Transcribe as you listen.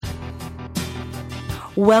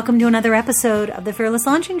Welcome to another episode of the Fearless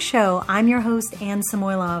Launching Show. I'm your host, Anne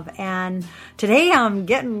Samoylov, and today I'm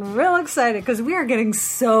getting real excited because we are getting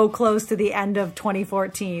so close to the end of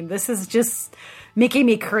 2014. This is just making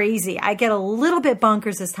me crazy. I get a little bit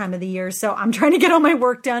bonkers this time of the year, so I'm trying to get all my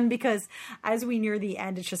work done because as we near the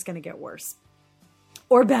end, it's just going to get worse.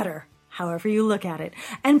 Or better, however you look at it.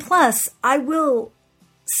 And plus, I will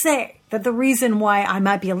say that the reason why I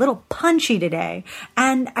might be a little punchy today,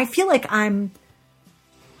 and I feel like I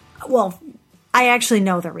actually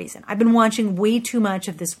know the reason. I've been watching way too much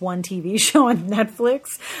of this one TV show on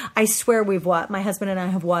Netflix. I swear my husband and I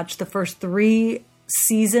have watched the first 3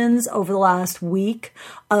 seasons over the last week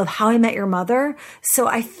of How I Met Your Mother. So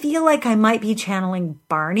I feel like I might be channeling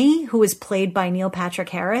Barney, who is played by Neil Patrick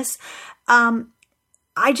Harris. I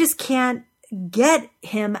just can't get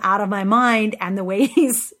him out of my mind, and the way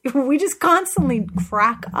we just constantly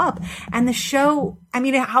crack up. And the show, I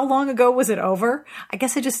mean, how long ago was it over? I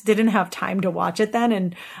guess I just didn't have time to watch it then,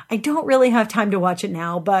 and I don't really have time to watch it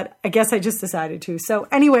now, but I guess I just decided to. So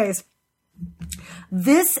anyways,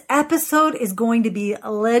 this episode is going to be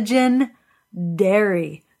legendary.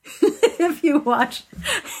 If you watch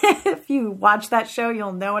that show,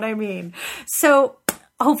 you'll know what I mean. So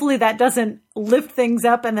hopefully that doesn't lift things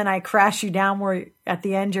up and then I crash you down where at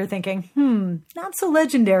the end you're thinking, not so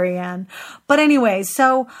legendary, Anne. But anyway,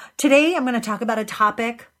 so today I'm going to talk about a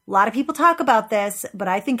topic. A lot of people talk about this, but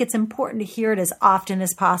I think it's important to hear it as often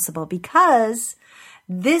as possible because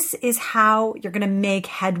this is how you're going to make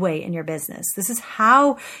headway in your business. This is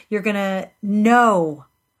how you're going to know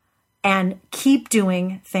and keep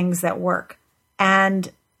doing things that work.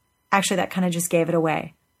 And actually, that kind of just gave it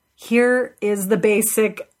away. Here is the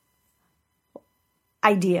basic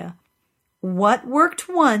idea. What worked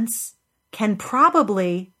once can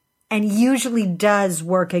probably and usually does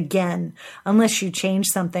work again unless you change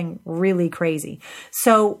something really crazy.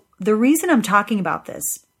 So the reason I'm talking about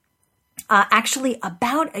this, actually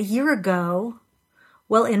about a year ago,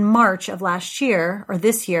 well, in March of last year or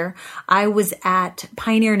this year, I was at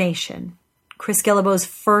Pioneer Nation, Chris Guillebeau's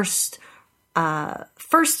first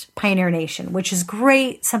Pioneer Nation, which is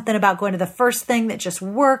great. Something about going to the first thing that just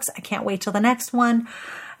works. I can't wait till the next one.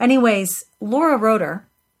 Anyways, Laura Roeder,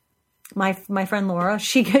 my friend Laura,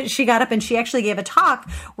 she got up and she actually gave a talk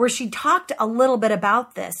where she talked a little bit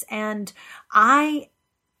about this. And I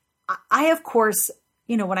of course,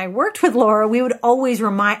 when I worked with Laura, we would always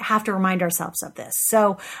have to remind ourselves of this.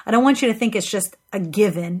 So I don't want you to think it's just a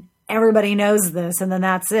given. Everybody knows this and then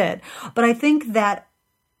that's it. But I think that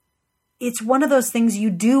it's one of those things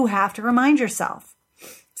you do have to remind yourself.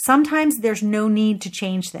 Sometimes there's no need to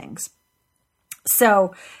change things.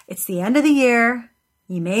 So it's the end of the year.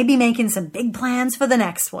 You may be making some big plans for the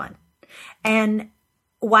next one. And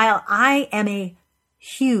while I am a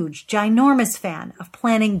huge, ginormous fan of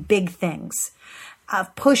planning big things,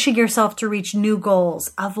 of pushing yourself to reach new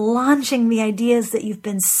goals, of launching the ideas that you've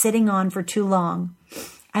been sitting on for too long,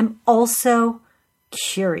 I'm also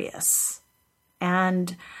curious.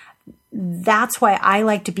 And that's why I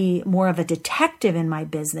like to be more of a detective in my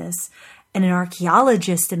business and an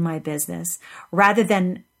archaeologist in my business rather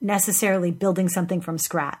than necessarily building something from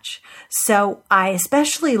scratch. So I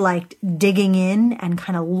especially liked digging in and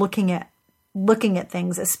kind of looking at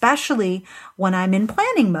things, especially when I'm in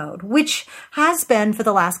planning mode, which has been for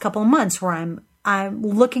the last couple of months where I'm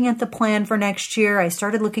looking at the plan for next year. I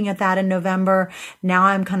started looking at that in November. Now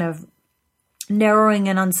I'm kind of narrowing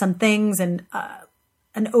in on some things and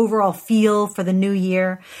an overall feel for the new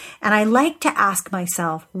year. And I like to ask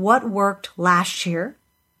myself, what worked last year?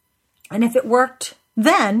 And if it worked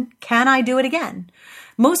then, can I do it again?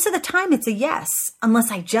 Most of the time it's a yes,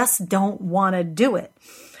 unless I just don't want to do it.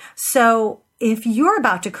 So if you're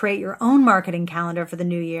about to create your own marketing calendar for the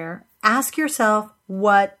new year, ask yourself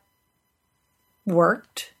what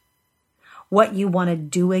worked, what you want to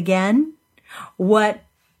do again, what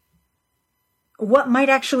might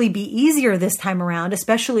actually be easier this time around,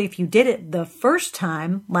 especially if you did it the first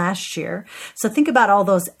time last year. So think about all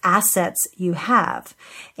those assets you have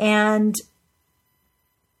and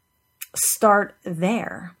start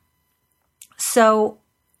there. So,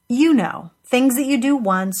 things that you do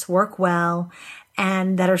once work well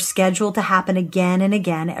and that are scheduled to happen again and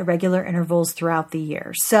again at regular intervals throughout the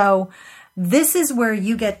year. So this is where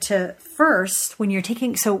you get to first when you're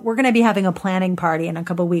so we're going to be having a planning party in a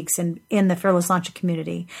couple of weeks in the Fearless Launching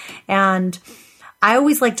community. And I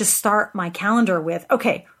always like to start my calendar with,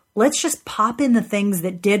 okay, let's just pop in the things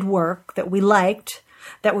that did work, that we liked,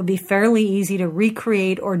 that would be fairly easy to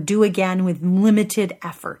recreate or do again with limited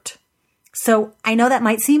effort. So I know that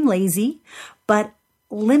might seem lazy, but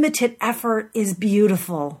limited effort is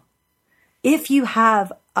beautiful. If you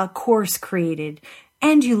have a course created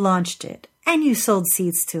and you launched it and you sold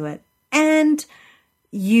seeds to it and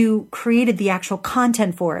you created the actual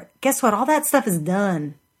content for it, guess what? All that stuff is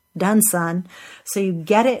done. Done, son. So you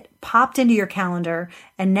get it popped into your calendar.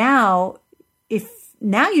 And now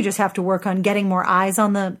you just have to work on getting more eyes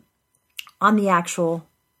on the actual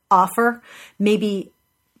offer, maybe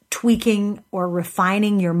tweaking or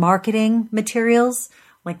refining your marketing materials,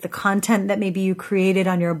 like the content that maybe you created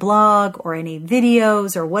on your blog or any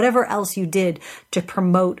videos or whatever else you did to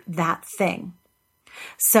promote that thing.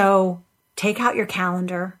 So take out your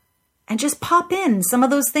calendar and just pop in some of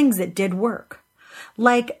those things that did work.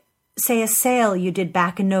 Like, say, a sale you did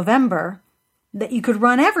back in November that you could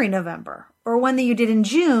run every November, or one that you did in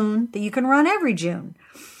June that you can run every June,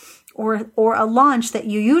 or a launch that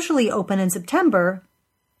you usually open in September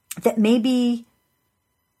that maybe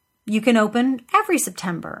you can open every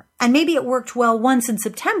September. And maybe it worked well once in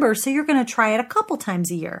September, so you're going to try it a couple times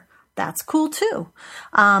a year. That's cool too.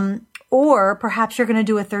 Or perhaps you're going to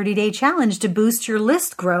do a 30-day challenge to boost your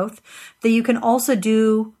list growth that you can also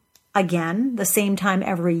do, again, the same time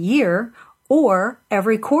every year or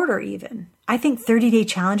every quarter even. I think 30-day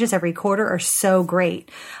challenges every quarter are so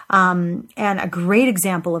great. And a great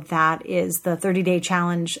example of that is the 30-day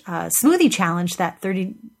challenge, smoothie challenge that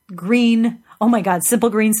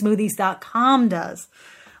simplegreensmoothies.com does.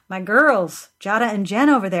 My girls, Jada and Jen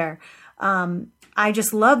over there. I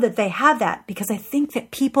just love that they have that because I think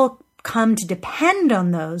that people come to depend on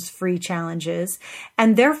those free challenges.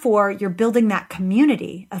 And therefore, you're building that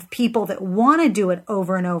community of people that want to do it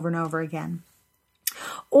over and over and over again.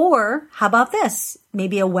 Or how about this?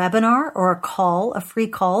 Maybe a webinar or a free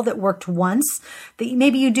call that worked once that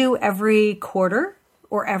maybe you do every quarter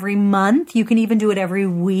or every month. You can even do it every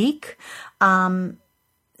week. Some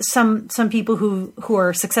people who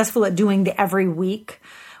are successful at doing the every week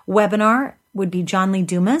webinar would be John Lee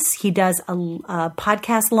Dumas. He does a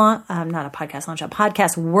podcast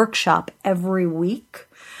workshop every week.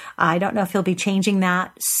 I don't know if he'll be changing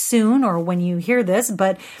that soon or when you hear this,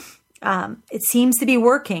 but it seems to be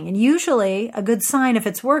working. And usually a good sign if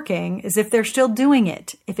it's working is if they're still doing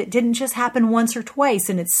it. If it didn't just happen once or twice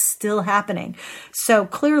and it's still happening. So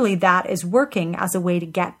clearly that is working as a way to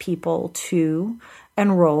get people to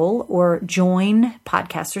enroll or join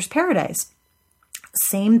Podcasters Paradise.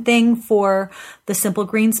 Same thing for the Simple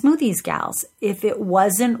Green Smoothies gals. If it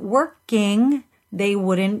wasn't working, they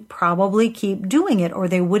wouldn't probably keep doing it or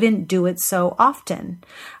they wouldn't do it so often.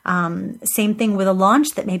 Same thing with a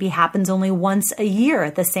launch that maybe happens only once a year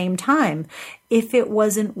at the same time. If it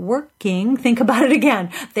wasn't working, think about it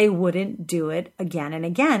again. They wouldn't do it again and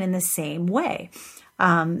again in the same way.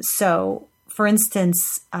 So for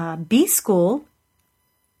instance, B-School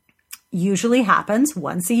usually happens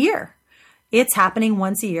once a year. It's happening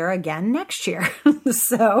once a year again next year.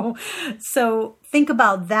 So think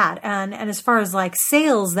about that. And as far as like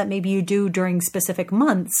sales that maybe you do during specific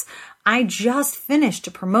months, I just finished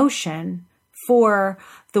a promotion for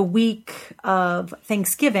the week of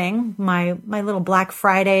Thanksgiving, my little Black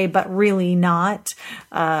Friday, but really not,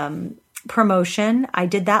 promotion. I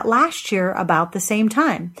did that last year about the same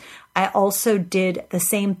time. I also did the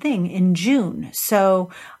same thing in June.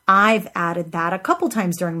 So I've added that a couple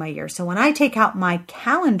times during my year. So when I take out my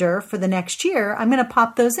calendar for the next year, I'm going to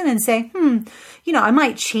pop those in and say, I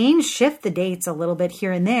might shift the dates a little bit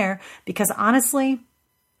here and there, because honestly,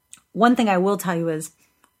 one thing I will tell you is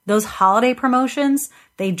those holiday promotions,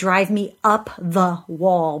 they drive me up the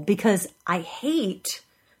wall because I hate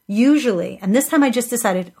usually, and this time I just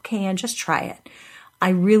decided, okay, Ann, just try it. I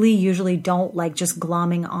really usually don't like just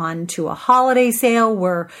glomming on to a holiday sale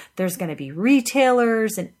where there's going to be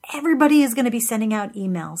retailers and everybody is going to be sending out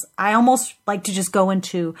emails. I almost like to just go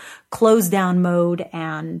into close down mode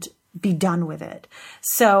and be done with it.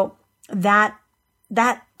 So that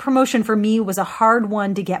promotion for me was a hard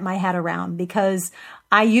one to get my head around because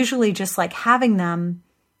I usually just like having them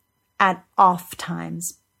at off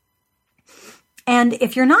times. And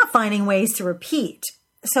if you're not finding ways to repeat,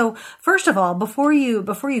 so first of all, before you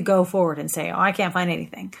go forward and say, I can't find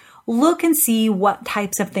anything, look and see what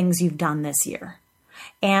types of things you've done this year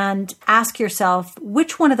and ask yourself,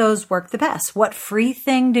 which one of those worked the best? What free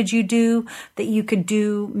thing did you do that you could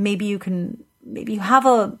do? Maybe you have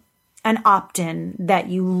an opt-in that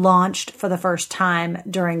you launched for the first time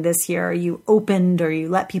during this year, or you opened or you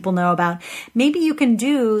let people know about. Maybe you can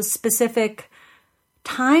do specific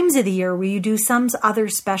times of the year where you do some other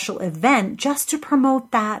special event just to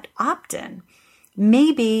promote that opt-in.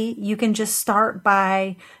 Maybe you can just start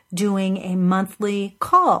by doing a monthly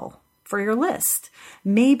call for your list.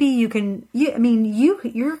 Maybe you're going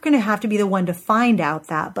to have to be the one to find out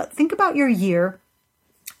that, but think about your year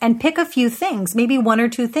and pick a few things, maybe one or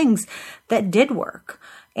two things that did work.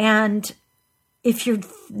 And if you're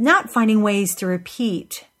not finding ways to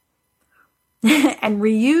repeat and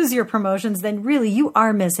reuse your promotions, then really you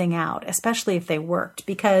are missing out, especially if they worked,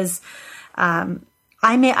 because I've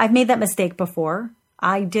made that mistake before.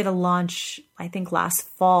 I did a launch, I think last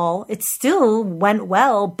fall. It still went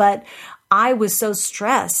well, but I was so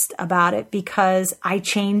stressed about it because I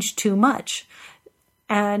changed too much.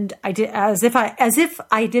 And I did as if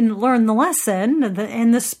I didn't learn the lesson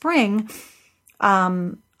in the spring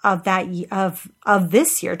of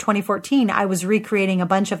this year, 2014. I was recreating a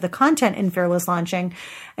bunch of the content in Fearless Launching,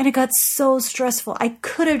 and it got so stressful. I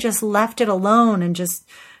could have just left it alone and just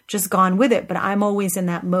gone with it, but I'm always in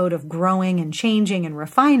that mode of growing and changing and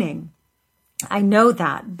refining. I know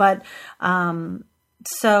that, but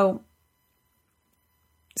so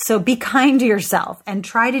be kind to yourself and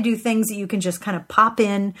try to do things that you can just kind of pop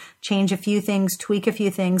in, change a few things, tweak a few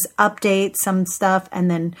things, update some stuff,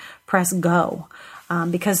 and then press go.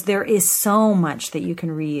 Because there is so much that you can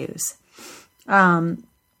reuse.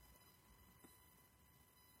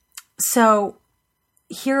 So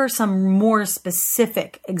here are some more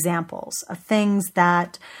specific examples of things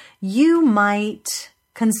that you might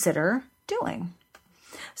consider doing.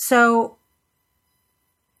 So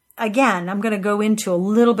again, I'm going to go into a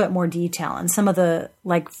little bit more detail on some of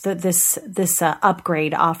this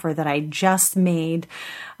upgrade offer that I just made,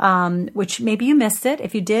 which maybe you missed it.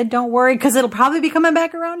 If you did, don't worry, because it'll probably be coming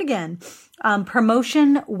back around again.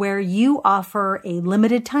 Promotion where you offer a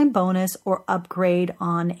limited time bonus or upgrade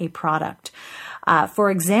on a product.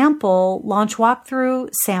 For example, Launch Walkthrough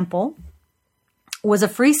Sample was a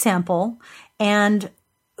free sample, and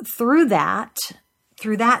through that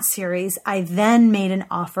series, I then made an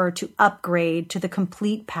offer to upgrade to the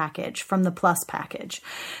complete package from the Plus package.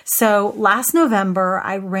 So last November,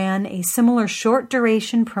 I ran a similar short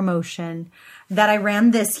duration promotion that I ran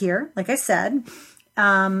this year, like I said.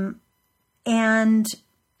 And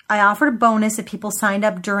I offered a bonus if people signed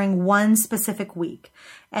up during one specific week.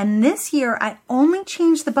 And this year, I only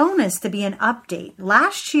changed the bonus to be an update.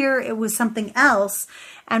 Last year, it was something else,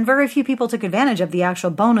 and very few people took advantage of the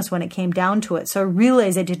actual bonus when it came down to it. So I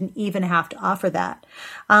realized I didn't even have to offer that.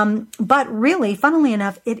 But really, funnily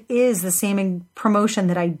enough, it is the same promotion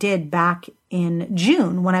that I did back in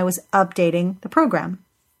June when I was updating the program.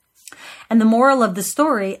 And the moral of the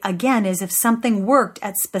story, again, is if something worked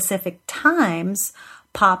at specific times,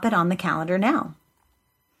 pop it on the calendar now.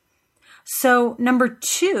 So number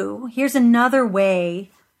 2, here's another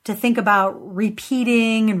way to think about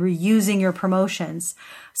repeating and reusing your promotions.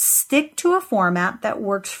 Stick to a format that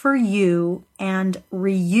works for you and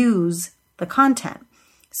reuse the content.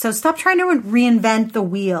 So stop trying to reinvent the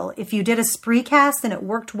wheel. If you did a Spreecast and it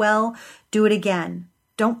worked well, do it again.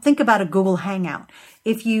 Don't think about a Google Hangout.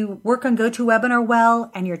 If you work on GoToWebinar well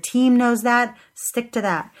and your team knows that, stick to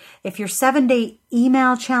that. If your 7-day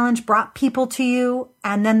email challenge brought people to you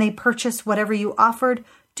and then they purchased whatever you offered,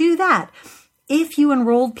 do that. If you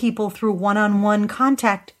enrolled people through one-on-one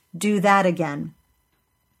contact, do that again.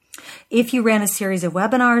 If you ran a series of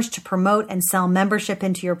webinars to promote and sell membership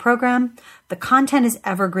into your program, the content is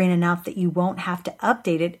evergreen enough that you won't have to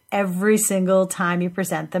update it every single time you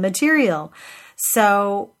present the material.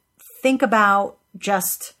 So think about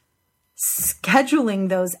just scheduling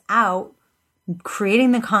those out,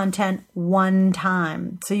 creating the content one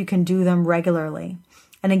time so you can do them regularly.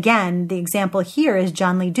 And again, the example here is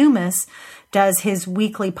John Lee Dumas does his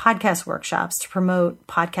weekly podcast workshops to promote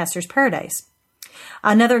Podcasters Paradise.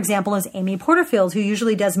 Another example is Amy Porterfield, who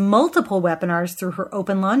usually does multiple webinars through her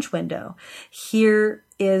open launch window. Here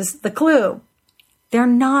is the clue. They're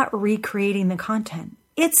not recreating the content.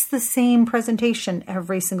 It's the same presentation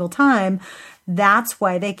every single time. That's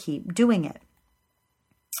why they keep doing it.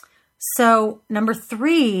 So number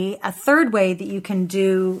 3, a third way that you can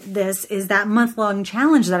do this is that month-long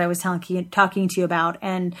challenge that I was talking to you about.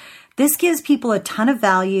 And this gives people a ton of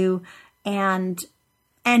value, and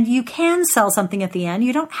you can sell something at the end.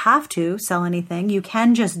 You don't have to sell anything. You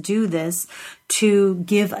can just do this to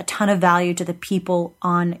give a ton of value to the people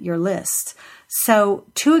on your list. So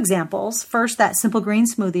 2 examples. First, that Simple Green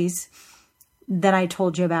Smoothies that I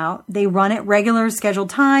told you about. They run at regular scheduled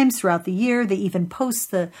times throughout the year. They even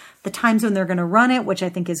post the times when they're going to run it, which I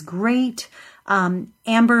think is great.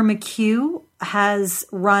 Amber McHugh has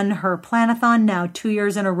run her planathon now 2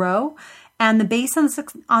 years in a row. And based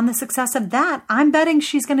on the success of that, I'm betting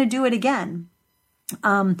she's going to do it again.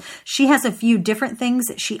 She has a few different things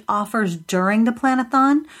that she offers during the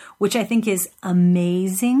planathon, which I think is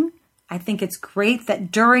amazing. I think it's great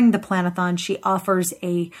that during the planathon, she offers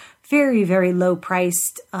a very, very low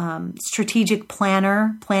priced strategic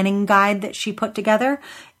planning guide that she put together.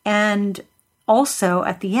 And also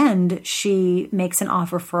at the end, she makes an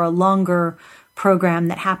offer for a longer program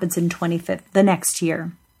that happens in the next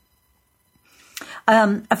year.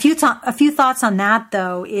 A few thoughts on that,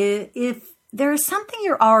 though. If there is something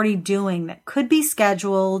you're already doing that could be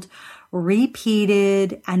scheduled,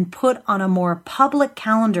 repeated, and put on a more public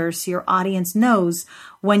calendar so your audience knows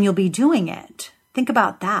when you'll be doing it, think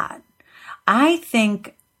about that. I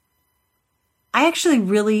actually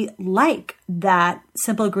really like that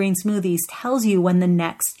Simple Green Smoothies tells you when the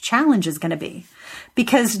next challenge is going to be,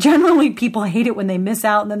 because generally people hate it when they miss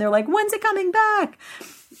out and then they're like, when's it coming back?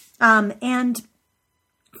 And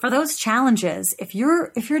for those challenges, if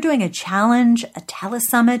you're doing a challenge, a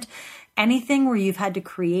telesummit, anything where you've had to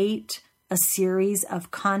create a series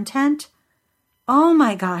of content, oh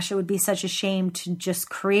my gosh, it would be such a shame to just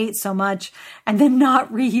create so much and then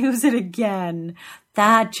not reuse it again.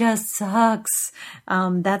 That just sucks.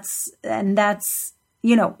 That's,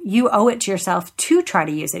 you owe it to yourself to try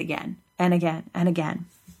to use it again and again and again.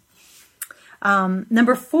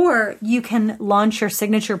 Number 4, you can launch your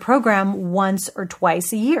signature program once or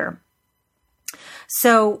twice a year.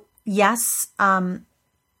 So yes,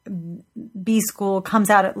 B School comes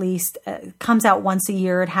out once a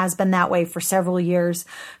year. It has been that way for several years.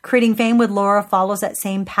 Creating Fame with Laura follows that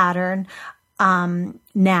same pattern.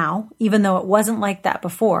 Now, even though it wasn't like that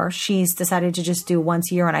before, she's decided to just do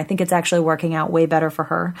once a year, and I think it's actually working out way better for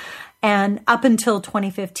her. And up until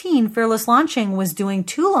 2015, Fearless Launching was doing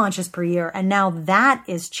 2 launches per year, and now that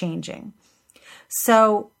is changing.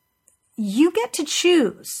 So you get to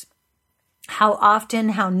choose how often,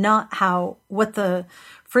 what the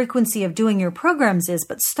frequency of doing your programs is,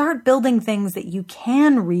 but start building things that you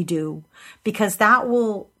can redo, because that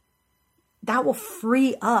will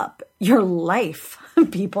free up your life,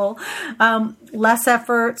 people. Less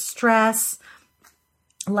effort,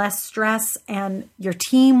 less stress, and your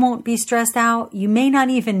team won't be stressed out. You may not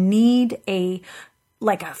even need a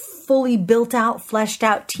fully built out, fleshed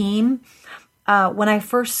out team. When I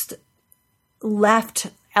first left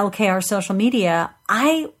a.k.a. social media,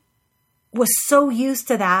 I was so used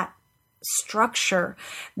to that structure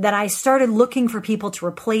that I started looking for people to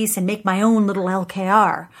replace and make my own little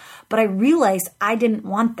a.k.a. But I realized I didn't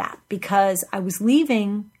want that, because I was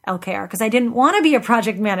leaving a.k.a. because I didn't want to be a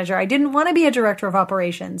project manager. I didn't want to be a director of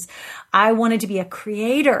operations. I wanted to be a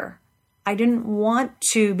creator. I didn't want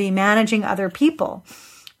to be managing other people.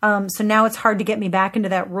 So now it's hard to get me back into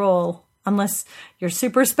that role unless you're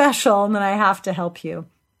super special, and then I have to help you.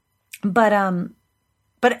 But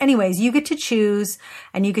anyways, you get to choose,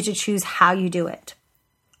 and you get to choose how you do it.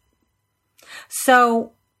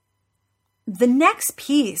 So the next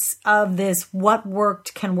piece of this, what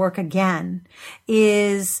worked can work again,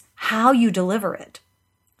 is how you deliver it.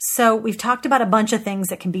 So we've talked about a bunch of things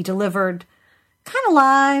that can be delivered kind of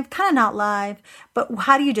live, kind of not live, but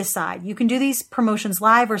how do you decide? You can do these promotions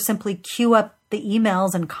live or simply queue up the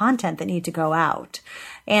emails and content that need to go out.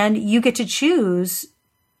 And you get to choose.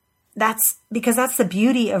 That's because that's the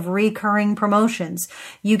beauty of recurring promotions.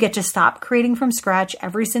 You get to stop creating from scratch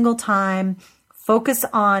every single time, focus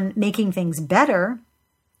on making things better.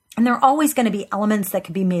 And there are always going to be elements that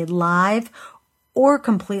can be made live or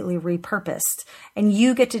completely repurposed. And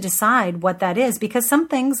you get to decide what that is, because some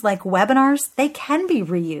things like webinars, they can be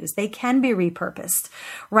reused. They can be repurposed.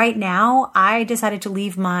 Right now, I decided to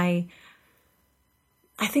leave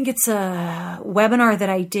I think it's a webinar that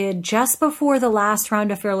I did just before the last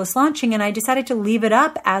round of Fearless Launching, and I decided to leave it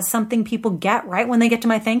up as something people get right when they get to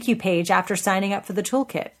my thank you page after signing up for the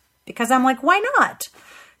toolkit. Because I'm like, why not?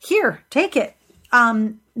 Here, take it.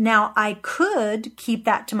 Now, I could keep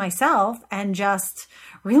that to myself and just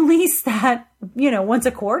release that, once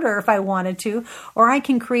a quarter if I wanted to, or I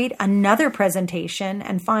can create another presentation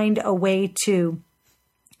and find a way to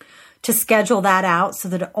schedule that out so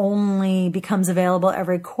that it only becomes available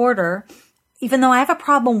every quarter, even though I have a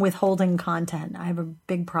problem with holding content. I have a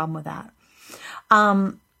big problem with that.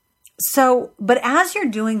 But as you're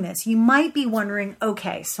doing this, you might be wondering,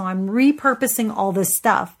 okay, so I'm repurposing all this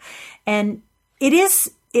stuff, and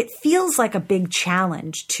it feels like a big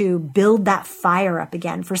challenge to build that fire up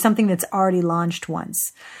again for something that's already launched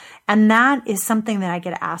once. And that is something that I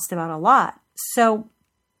get asked about a lot. So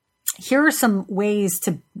here are some ways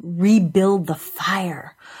to rebuild the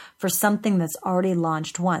fire for something that's already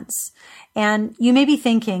launched once. And you may be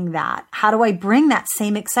thinking that, how do I bring that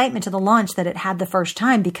same excitement to the launch that it had the first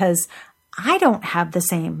time? Because I don't have the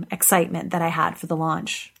same excitement that I had for the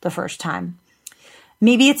launch the first time.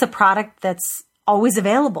 Maybe it's a product that's always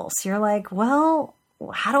available. So you're like, well,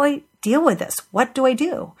 how do I deal with this? What do I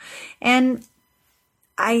do? And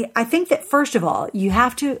I think that first of all, you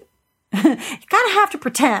have to, you kind of have to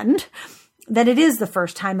pretend that it is the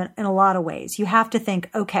first time in a lot of ways. You have to think,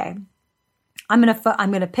 okay, I'm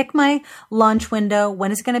going to pick my launch window,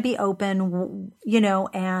 when it's going to be open,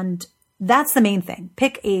 and that's the main thing.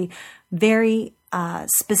 Pick a very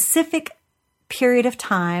specific period of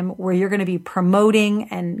time where you're going to be promoting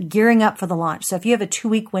and gearing up for the launch. So if you have a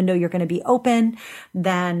 2-week window, you're going to be open.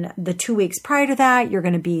 Then the 2 weeks prior to that, you're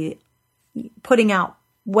going to be putting out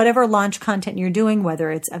whatever launch content you're doing,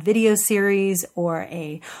 whether it's a video series or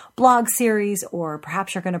a blog series, or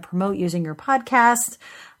perhaps you're going to promote using your podcast.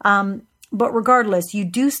 But regardless, you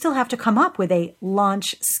do still have to come up with a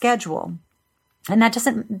launch schedule. And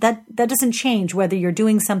that doesn't change whether you're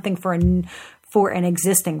doing something for an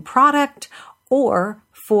existing product or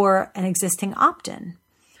for an existing opt-in.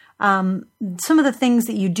 Some of the things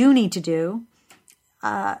that you do need to do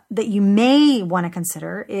that you may want to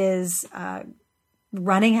consider is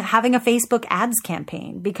having a Facebook ads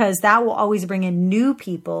campaign, because that will always bring in new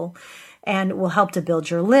people and will help to build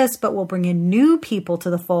your list, but will bring in new people to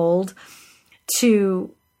the fold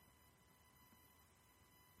to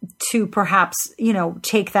perhaps,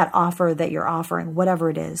 take that offer that you're offering, whatever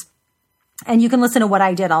it is. And you can listen to what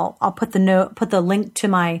I did. I'll put the link to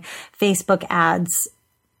my Facebook ads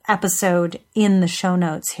episode in the show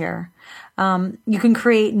notes here. You can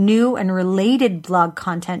create new and related blog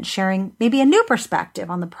content, sharing maybe a new perspective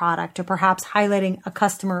on the product, or perhaps highlighting a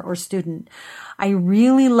customer or student. I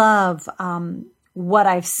really love what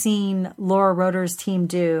I've seen Laura Roeder's team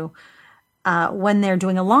do when they're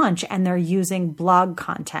doing a launch and they're using blog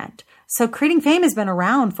content. So Creating Fame has been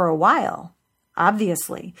around for a while,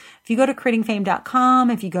 obviously. If you go to creatingfame.com,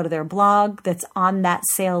 if you go to their blog that's on that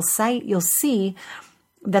sales site, you'll see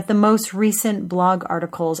that the most recent blog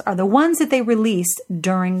articles are the ones that they released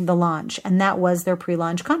during the launch, and that was their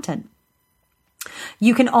pre-launch content.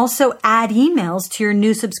 You can also add emails to your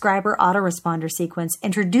new subscriber autoresponder sequence,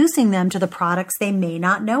 introducing them to the products they may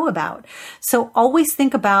not know about. So always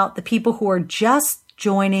think about the people who are just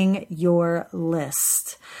joining your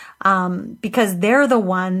list, because they're the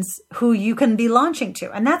ones who you can be launching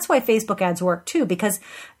to. And that's why Facebook ads work too, because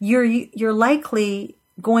you're likely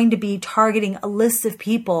going to be targeting a list of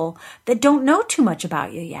people that don't know too much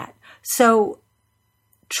about you yet. So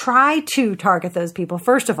try to target those people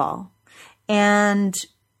first of all. And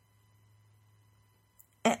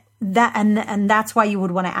that's why you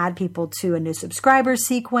would want to add people to a new subscriber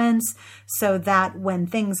sequence, so that when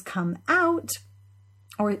things come out,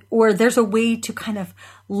 or there's a way to kind of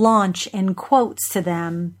launch in quotes to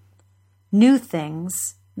them new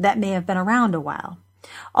things that may have been around a while.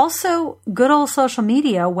 Also, good old social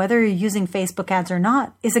media, whether you're using Facebook ads or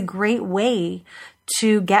not, is a great way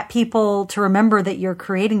to get people to remember that you're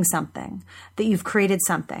creating something, that you've created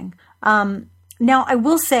something. Now, I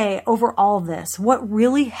will say over all this, what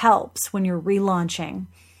really helps when you're relaunching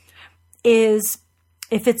is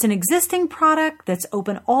if it's an existing product that's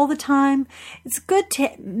open all the time, it's good to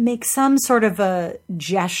make some sort of a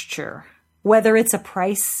gesture, whether it's a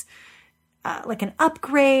price, like an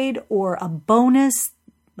upgrade, or a bonus,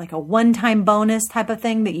 like a one-time bonus type of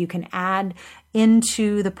thing that you can add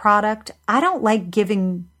into the product. I don't like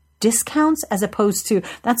giving discounts as opposed to,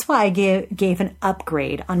 that's why I gave an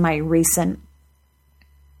upgrade on my recent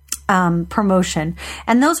promotion.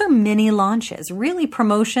 And those are mini launches. Really,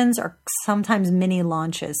 promotions are sometimes mini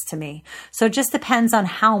launches to me. So it just depends on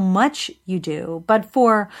how much you do. But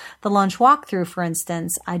for the launch walkthrough, for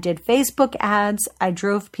instance, I did Facebook ads. I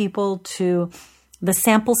drove people to the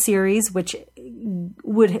sample series, which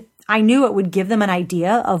I knew it would give them an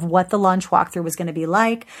idea of what the launch walkthrough was going to be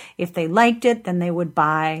like. If they liked it, then they would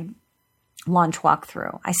buy launch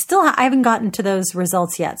walkthrough. I haven't gotten to those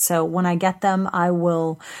results yet. So when I get them, I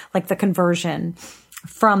will, like the conversion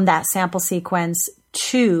from that sample sequence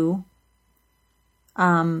to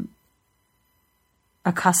a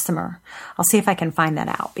customer. I'll see if I can find that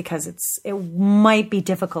out, because it might be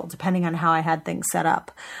difficult depending on how I had things set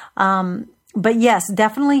up. But yes,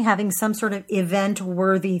 definitely having some sort of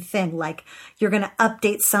event-worthy thing, like you're going to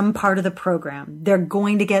update some part of the program. They're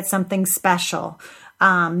going to get something special.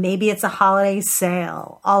 Maybe it's a holiday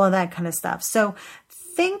sale, all of that kind of stuff. So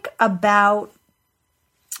think about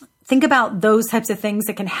those types of things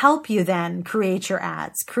that can help you then create your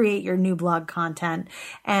ads, create your new blog content,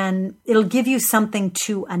 and it'll give you something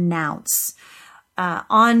to announce.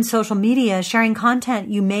 On social media, sharing content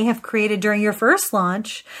you may have created during your first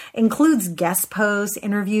launch includes guest posts,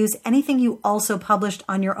 interviews, anything you also published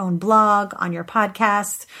on your own blog, on your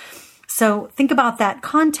podcast. So think about that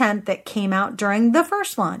content that came out during the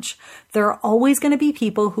first launch. There are always going to be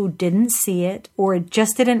people who didn't see it or it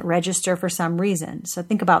just didn't register for some reason. So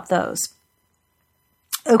think about those.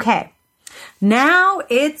 Okay, now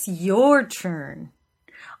it's your turn.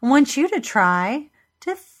 I want you to try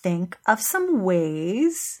to think of some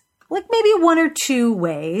ways, like maybe 1 or 2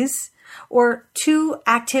 ways, or 2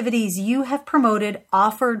 activities you have promoted,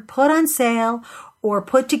 offered, put on sale, or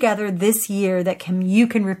put together this year that you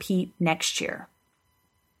can repeat next year.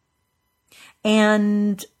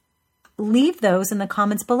 And leave those in the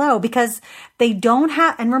comments below, because they don't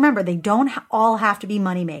have, and remember, they don't all have to be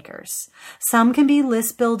money makers. Some can be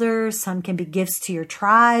list builders, some can be gifts to your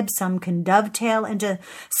tribe, some can dovetail into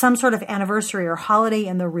some sort of anniversary or holiday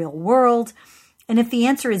in the real world. And if the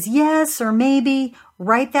answer is yes or maybe,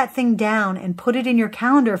 write that thing down and put it in your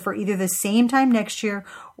calendar for either the same time next year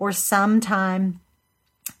or sometime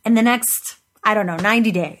in the next,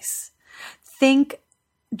 90 days.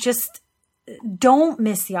 Don't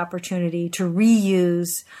miss the opportunity to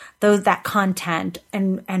reuse that content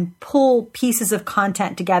and pull pieces of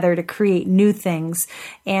content together to create new things.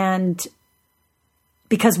 And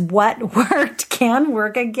because what worked can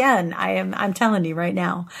work again. I'm telling you right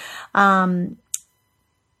now.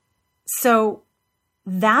 So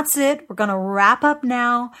that's it. We're going to wrap up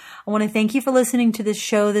now. I want to thank you for listening to this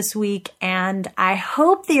show this week. And I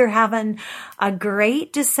hope that you're having a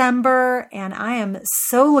great December. And I am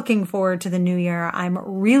so looking forward to the new year. I'm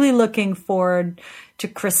really looking forward to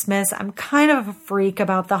Christmas. I'm kind of a freak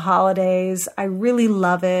about the holidays. I really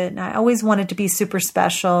love it. And I always want it to be super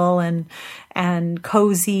special and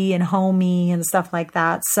cozy and homey and stuff like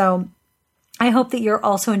that. So I hope that you're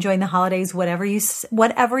also enjoying the holidays, whatever you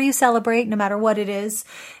celebrate, no matter what it is.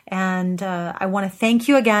 And I want to thank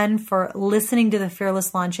you again for listening to the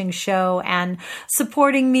Fearless Launching Show and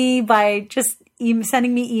supporting me by just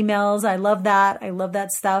sending me emails. I love that. I love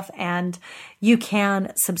that stuff. And you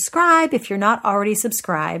can subscribe if you're not already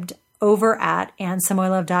subscribed over at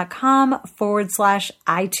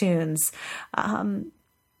AnnSamoilov.com/iTunes.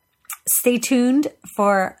 Stay tuned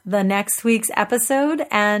for the next week's episode.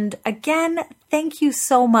 And again, thank you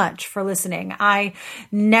so much for listening. I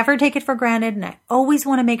never take it for granted. And I always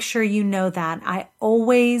want to make sure you know that.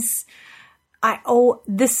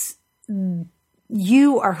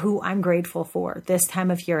 You are who I'm grateful for this time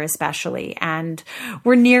of year, especially. And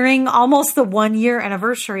we're nearing almost the 1-year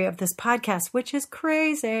anniversary of this podcast, which is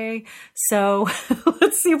crazy. So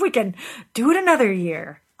let's see if we can do it another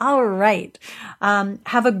year. All right.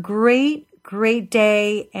 Have a great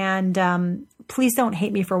day. And please don't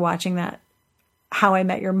hate me for watching that How I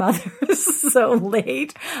Met Your Mother so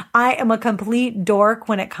late. I am a complete dork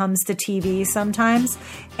when it comes to TV sometimes.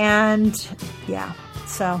 And yeah,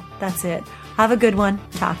 so that's it. Have a good one.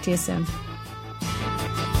 Talk to you soon.